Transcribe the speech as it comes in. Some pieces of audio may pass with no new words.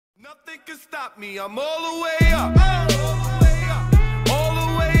Nothing can stop me, I'm all the way up. All the way up. All the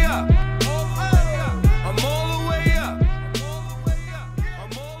way up. I'm all the way up.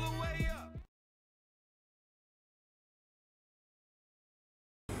 I'm all the way up.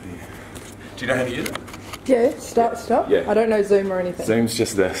 Do you know how to use it? Yeah, stop. Yeah. I don't know Zoom or anything. Zoom's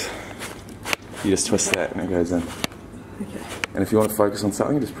just this. You just twist that and it goes in. Okay. And if you want to focus on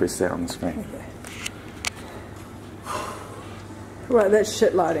something, just press that on the screen. Okay. Right, that's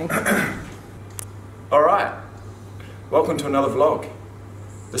shit lighting. Alright, welcome to another vlog.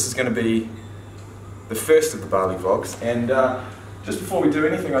 This is going to be the first of the Bali vlogs, and just before we do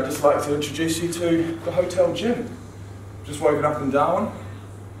anything, I'd just like to introduce you to the hotel gym. Just woken up in Darwin.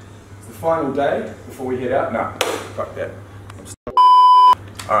 It's the final day before we head out. No, fuck that.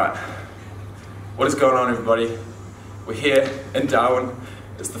 Alright, what is going on, everybody? We're here in Darwin.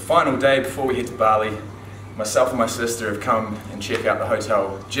 It's the final day before we head to Bali. Myself and my sister have come and checked out the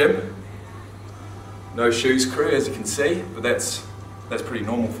hotel gym. No shoes crew, as you can see, but that's pretty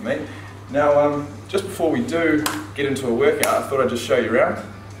normal for me. Now, just before we do get into a workout, I thought I'd just show you around.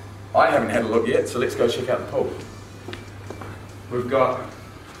 I haven't had a look yet, so let's go check out the pool. We've got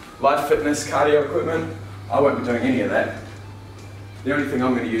live fitness, cardio equipment. I won't be doing any of that. The only thing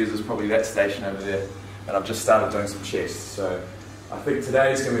I'm going to use is probably that station over there, and I've just started doing some chest. So I think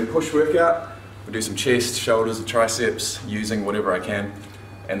today is going to be a push workout. We'll do some chest, shoulders, and triceps, using whatever I can,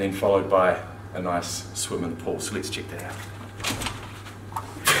 and then followed by a nice swim in the pool. So let's check that out.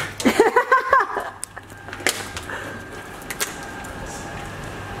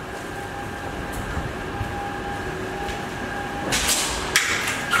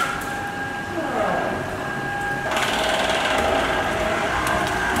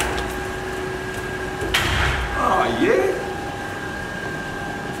 Oh yeah!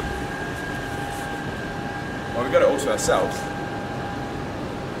 Well, we got it all to ourselves.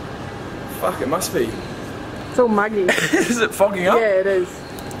 Fuck, it must be. It's all muggy. Is it fogging up? Yeah, it is.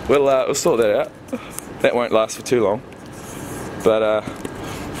 We'll sort that out. That won't last for too long. But,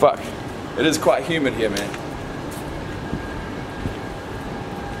 fuck. It is quite humid here, man.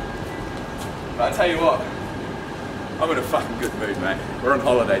 But I tell you what, I'm in a fucking good mood, mate. We're on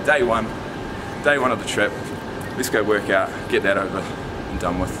holiday, day one of the trip. Let's go work out, get that over and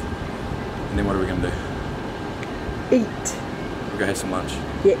done with. And then what are we going to do? Eat. We'll go have some lunch.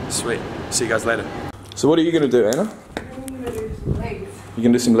 Yeah. Sweet. See you guys later. So what are you going to do, Anna? I'm going to do some legs. You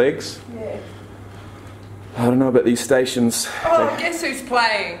going to do some legs? Yeah. I don't know about these stations. Oh, guess who's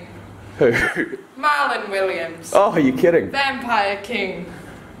playing? Who? Marlon Williams. Oh, are you kidding? Vampire King.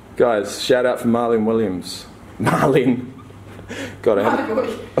 Guys, shout out for Marlene Williams. Marlene. God, I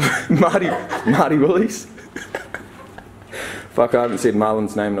haven't. Marty Willies. Fuck, I haven't said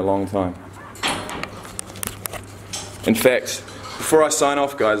Marlon's name in a long time. In fact, before I sign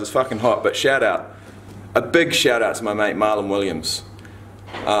off, guys, it's fucking hot, but shout out. A big shout out to my mate Marlon Williams.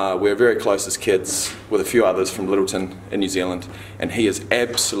 We're very close as kids with a few others from Littleton in New Zealand, and he is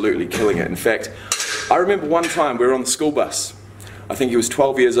absolutely killing it. In fact, I remember one time we were on the school bus. I think he was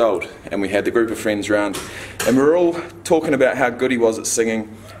 12 years old, and we had the group of friends round, and we were all talking about how good he was at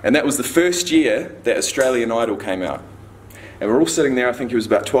singing, and that was the first year that Australian Idol came out. And we're all sitting there, I think he was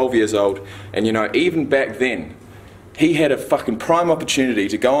about 12 years old, and you know, even back then, he had a fucking prime opportunity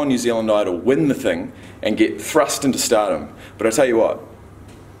to go on New Zealand Idol, win the thing, and get thrust into stardom. But I tell you what,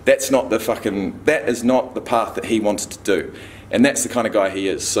 that is not the path that he wanted to do. And that's the kind of guy he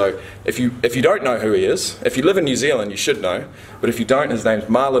is. So if you don't know who he is, if you live in New Zealand, you should know. But if you don't, his name's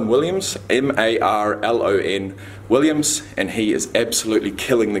Marlon Williams, M-A-R-L-O-N Williams, and he is absolutely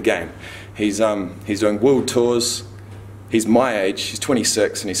killing the game. He's doing world tours. He's my age, he's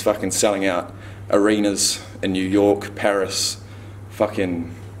 26, and he's fucking selling out arenas in New York, Paris, fucking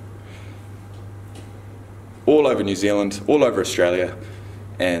all over New Zealand, all over Australia,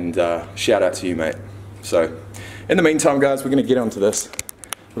 and shout out to you, mate. So, in the meantime, guys, we're going to get onto this.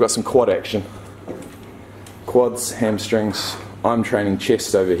 We've got some quad action. Quads, hamstrings. I'm training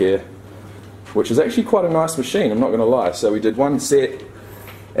chest over here, which is actually quite a nice machine, I'm not going to lie. So we did one set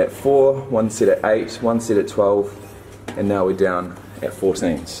at 4, one set at 8, one set at 12, and now we're down at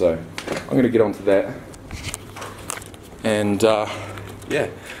 14. So I'm going to get onto that. And yeah,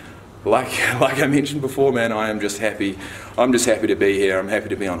 like I mentioned before, man, I am just happy. I'm just happy to be here. I'm happy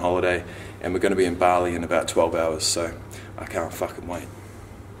to be on holiday, and we're going to be in Bali in about 12 hours. So I can't fucking wait.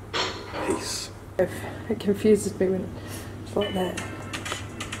 Peace. It confuses me when it's like that.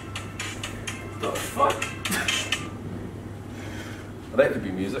 The fuck? Well, that could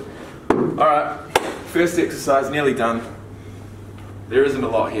be music. Alright, first exercise nearly done. There isn't a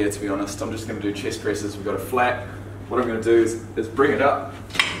lot here, to be honest. I'm just going to do chest presses. We've got a flat. What I'm going to do is bring it up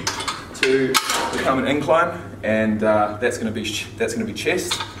to become an incline, and that's going to be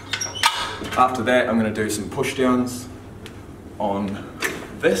chest. After that, I'm going to do some push downs on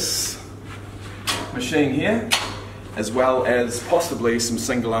this machine here, as well as possibly some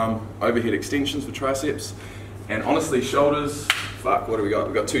single arm overhead extensions for triceps. And honestly, shoulders, fuck, what do we got?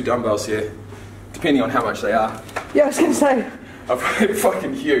 We've got 2 dumbbells here, depending on how much they are. Yeah, I was going to say. I'm probably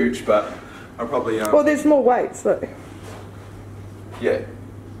fucking huge, but I'll probably... Well, there's more weights though. Yeah,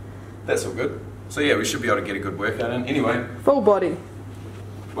 that's all good. So yeah, we should be able to get a good workout in. Anyway, Full body.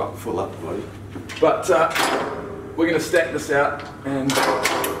 well, full up body. But we're going to stack this out and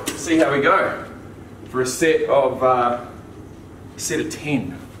see how we go for a set of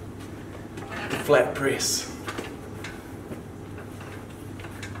 10. Flat press.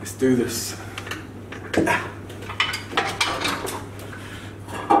 Let's do this.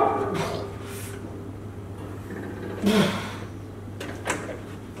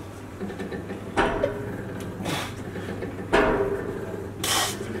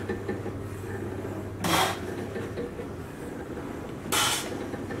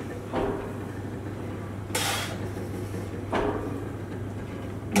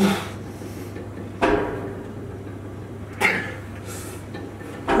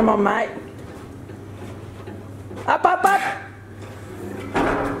 Come on, mate. Up, up, up.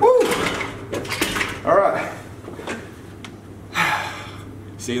 Woo! All right.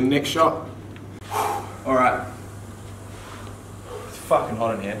 See you in the next shot. All right. It's fucking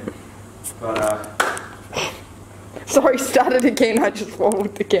hot in here, but Sorry, start it again. I just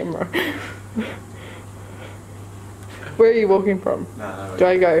wobbled the camera. Where are you walking from? no. Do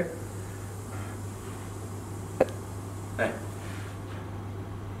I go? Hey,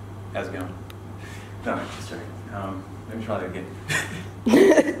 how's it going? No, just joking. Let me try that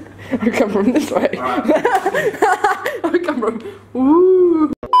again. I'll come from this way. All right. I'll come from.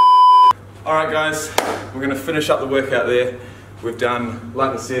 Woo! Alright guys, we're going to finish up the workout there. We've done,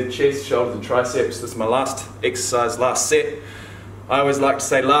 like I said, chest, shoulders and triceps. This is my last exercise, last set. I always like to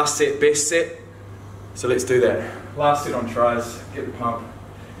say last set, best set. So let's do that. Last set on tries, get the pump,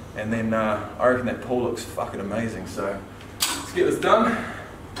 and then I reckon that pull looks fucking amazing. So let's get this done.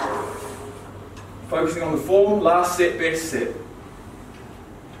 Focusing on the form, last set, best set.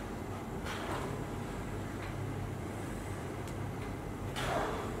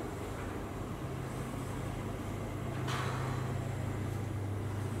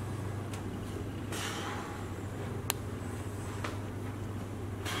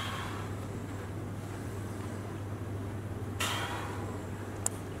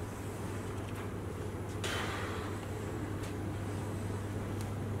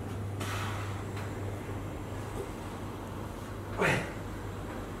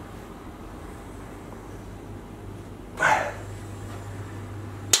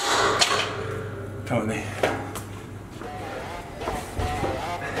 Come with me.